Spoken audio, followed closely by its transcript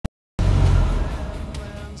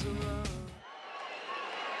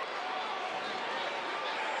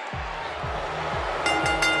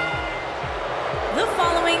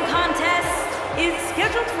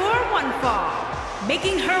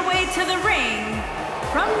Making her way to the ring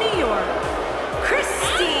from New York,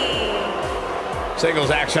 Kristine.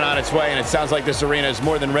 Singles action on its way, and it sounds like this arena is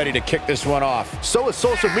more than ready to kick this one off. So is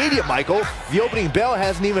social media, Michael. The opening bell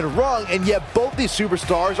hasn't even rung, and yet both these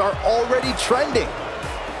superstars are already trending.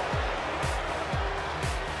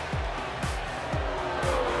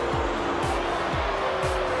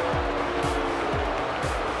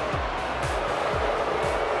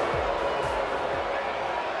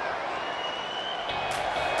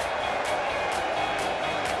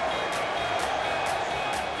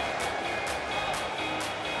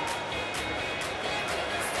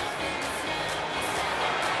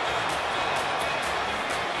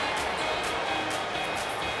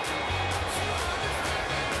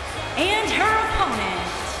 And her opponent,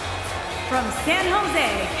 from San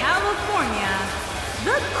Jose, California,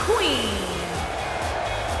 the Queen.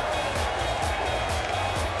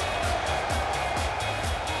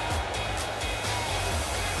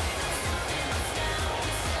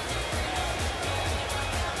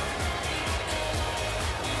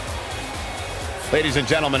 Ladies and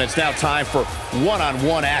gentlemen, it's now time for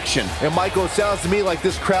one-on-one action. And Michael, it sounds to me like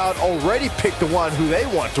this crowd already picked the one who they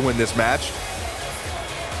want to win this match.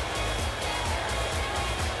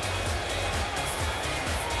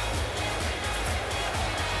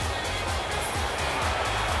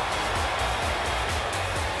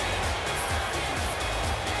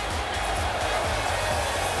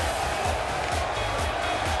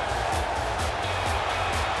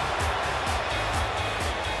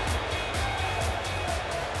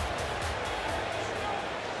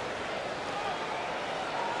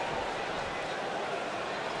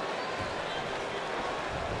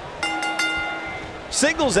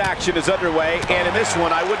 Singles action is underway, and in this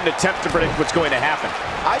one, I wouldn't attempt to predict what's going to happen.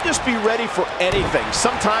 I'd just be ready for anything.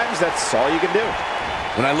 Sometimes that's all you can do.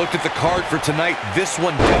 When I looked at the card for tonight, this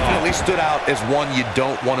one definitely stood out as one you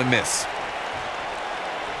don't want to miss.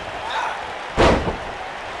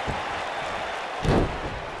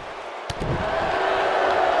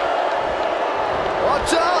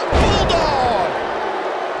 Watch out, Bulldog!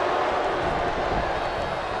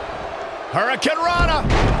 Hurricane Rana!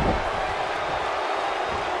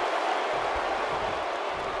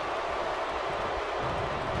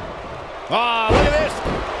 Ah, look at this!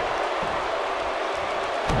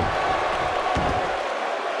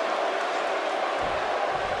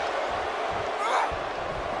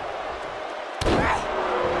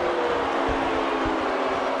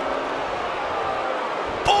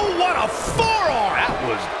 Oh, what a forearm! That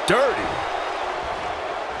was dirty.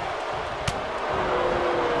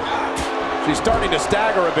 She's starting to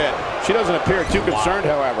stagger a bit. She doesn't appear too concerned,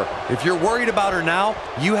 however. If you're worried about her now,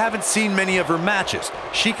 you haven't seen many of her matches.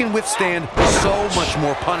 She can withstand so much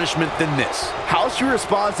more punishment than this. How she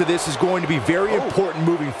responds to this is going to be very important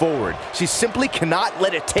moving forward. She simply cannot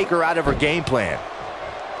let it take her out of her game plan.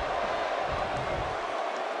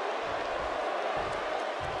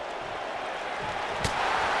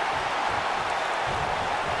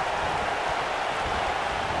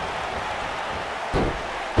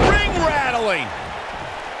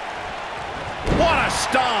 What a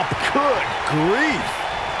stomp! Good grief!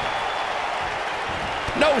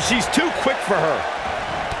 No, she's too quick for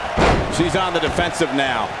her. She's on the defensive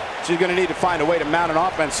now. She's going to need to find a way to mount an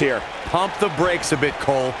offense here. Pump the brakes a bit,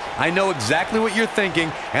 Cole. I know exactly what you're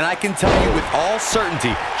thinking, and I can tell you with all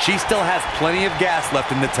certainty, she still has plenty of gas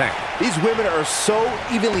left in the tank. These women are so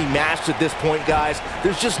evenly matched at this point, guys.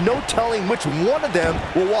 There's just no telling which one of them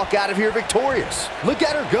will walk out of here victorious. Look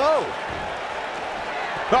at her go.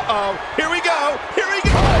 Uh-oh, here we go, here we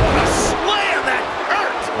go! Oh, what a slam, that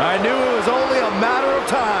hurt! I knew it was only a matter of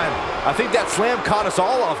time. I think that slam caught us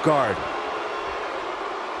all off guard.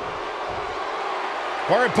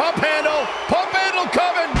 Or a pump handle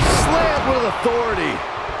coming! Slammed with authority.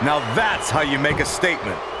 Now that's how you make a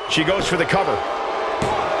statement. She goes for the cover.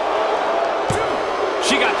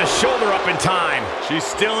 She got the shoulder up in time. She's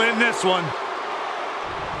still in this one.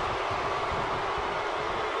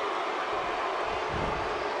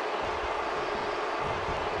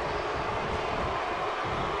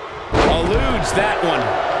 Eludes that one.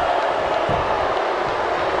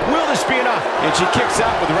 Will this be enough? And she kicks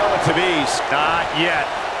out with relative ease. Not yet.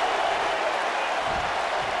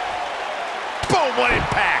 Boom, what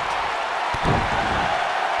impact.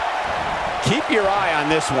 Keep your eye on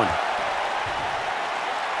this one.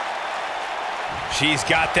 She's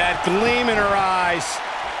got that gleam in her eyes.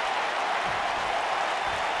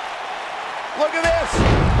 Look at this.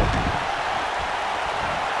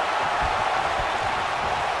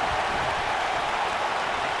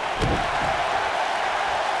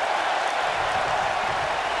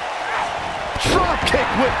 Drop kick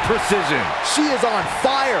with precision. She is on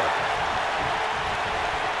fire.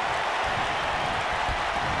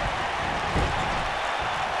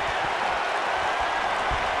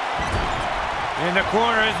 In the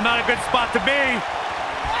corner is not a good spot to be.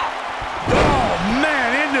 Oh,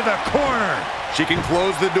 man, into the corner. She can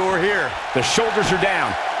close the door here. The shoulders are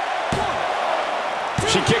down.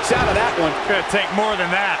 She kicks out of that one. Gonna take more than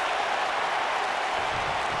that.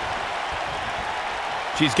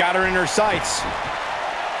 She's got her in her sights.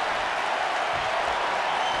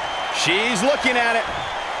 She's looking at it.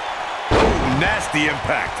 Ooh, nasty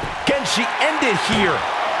impact. Can she end it here?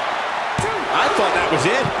 I thought that was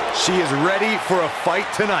it. She is ready for a fight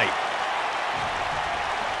tonight.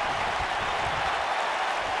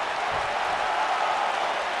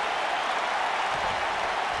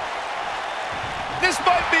 This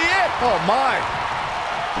might be it. Oh, my.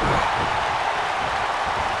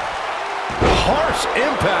 Harsh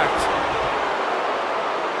impact.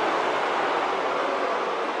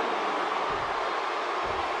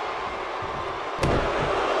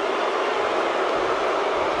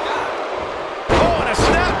 Oh, and a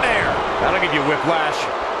snapmare. That'll give you whiplash.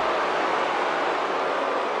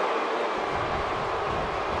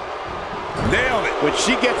 Nailed it. When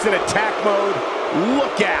she gets in attack mode,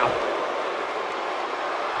 look out.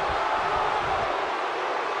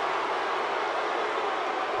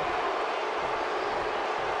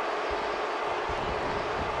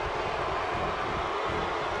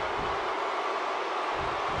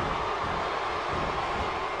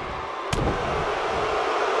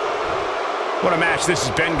 What a match this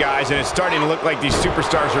has been, guys, and it's starting to look like these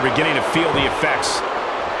superstars are beginning to feel the effects.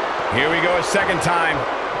 Here we go a second time.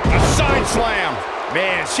 A side slam.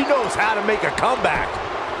 Man, she knows how to make a comeback.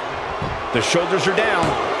 The shoulders are down.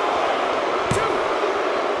 2,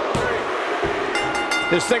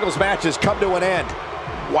 3. This singles match has come to an end.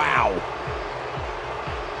 Wow.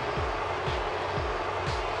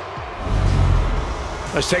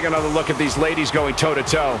 Let's take another look at these ladies going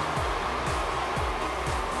toe-to-toe.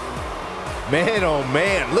 Man, oh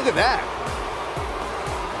man, look at that.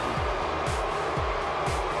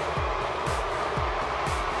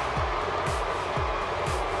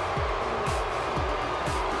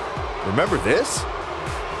 Remember this?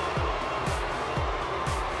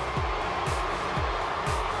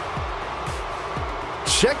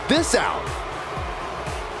 Check this out.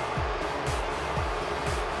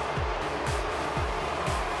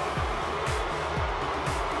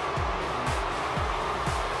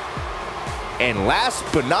 And last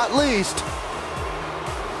but not least,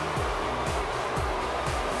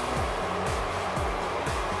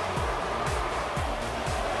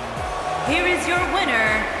 Here is your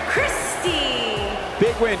winner, Kristine.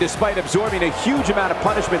 Big win despite absorbing a huge amount of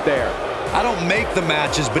punishment there. I don't make the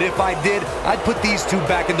matches, but if I did, I'd put these two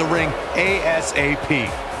back in the ring ASAP.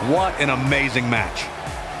 What an amazing match.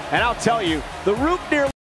 And I'll tell you, the route near